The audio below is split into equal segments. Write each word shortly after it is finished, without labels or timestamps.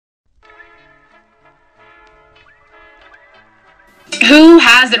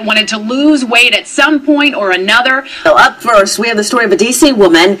hasn't wanted to lose weight at some point or another? So up first, we have the story of a DC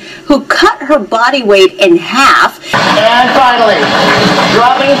woman who cut her body weight in half. And finally,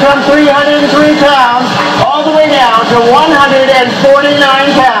 dropping from 303 pounds all the way down to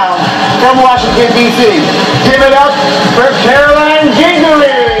 149 pounds from Washington, D.C. Give it up for Jhingory.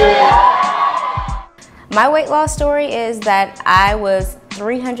 My weight loss story is that I was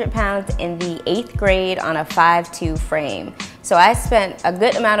 300 pounds in the 8th grade on a 5'2" frame. So I spent a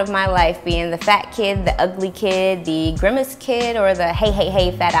good amount of my life being the fat kid, the ugly kid, the grimace kid, or the hey, hey,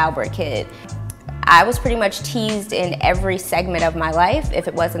 hey, Fat Albert kid. I was pretty much teased in every segment of my life. If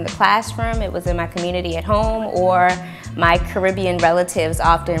it was in the classroom, it was in my community at home, or my Caribbean relatives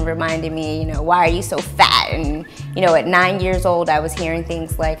often reminded me, why are you so fat? And, at 9 years old, I was hearing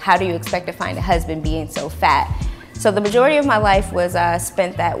things like, how do you expect to find a husband being so fat? So the majority of my life was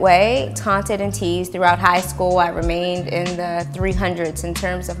spent that way, taunted and teased. Throughout high school, I remained in the 300s in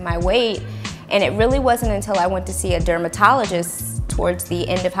terms of my weight. And it really wasn't until I went to see a dermatologist towards the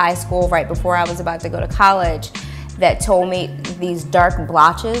end of high school, right before I was about to go to college, that told me these dark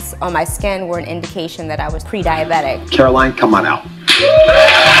blotches on my skin were an indication that I was pre-diabetic. Caroline, come on out.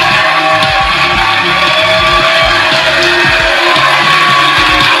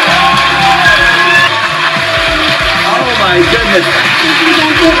 Oh my goodness.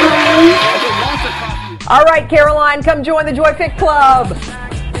 All right, Caroline, come join the Joy Fit Club.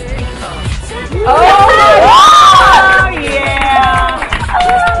 Oh, yeah.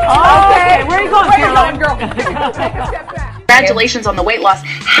 Okay, where are you going, Caroline? Girl? Congratulations on the weight loss.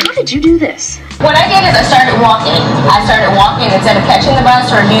 How did you do this? What I did is I started walking. Instead of catching the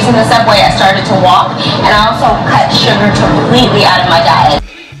bus or using the subway, I started to walk. And I also cut sugar completely out of my diet.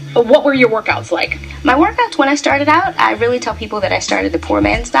 What were your workouts like? My workouts, when I started out, I really tell people that I started the poor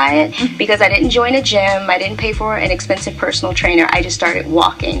man's diet because I didn't join a gym, I didn't pay for an expensive personal trainer, I just started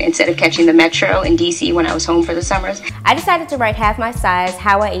walking instead of catching the metro in DC when I was home for the summers. I decided to write half my size,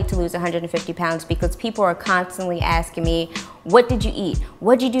 how I ate to lose 150 pounds because people are constantly asking me, what did you eat?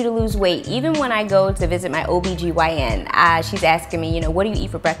 What did you do to lose weight? Even when I go to visit my OBGYN, she's asking me, what do you eat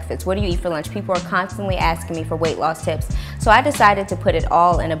for breakfast? What do you eat for lunch? People are constantly asking me for weight loss tips. So I decided to put it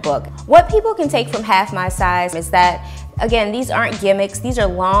all in a book. What people can take from half my size is that, again, these aren't gimmicks. These are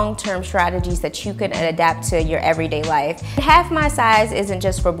long-term strategies that you can adapt to your everyday life. Half my size isn't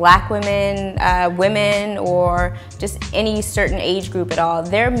just for black women, women, or just any certain age group at all.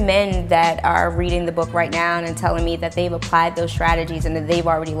 There are men that are reading the book right now and telling me that they've applied those strategies and that they've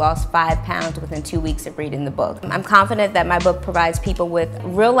already lost 5 pounds within 2 weeks of reading the book. I'm confident that my book provides people with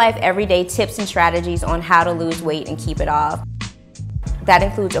real-life, everyday tips and strategies on how to lose weight and keep it off. That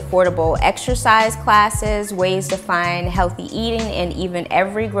includes affordable exercise classes, ways to find healthy eating in even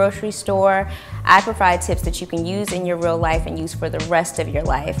every grocery store. I provide tips that you can use in your real life and use for the rest of your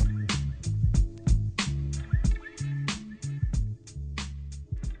life.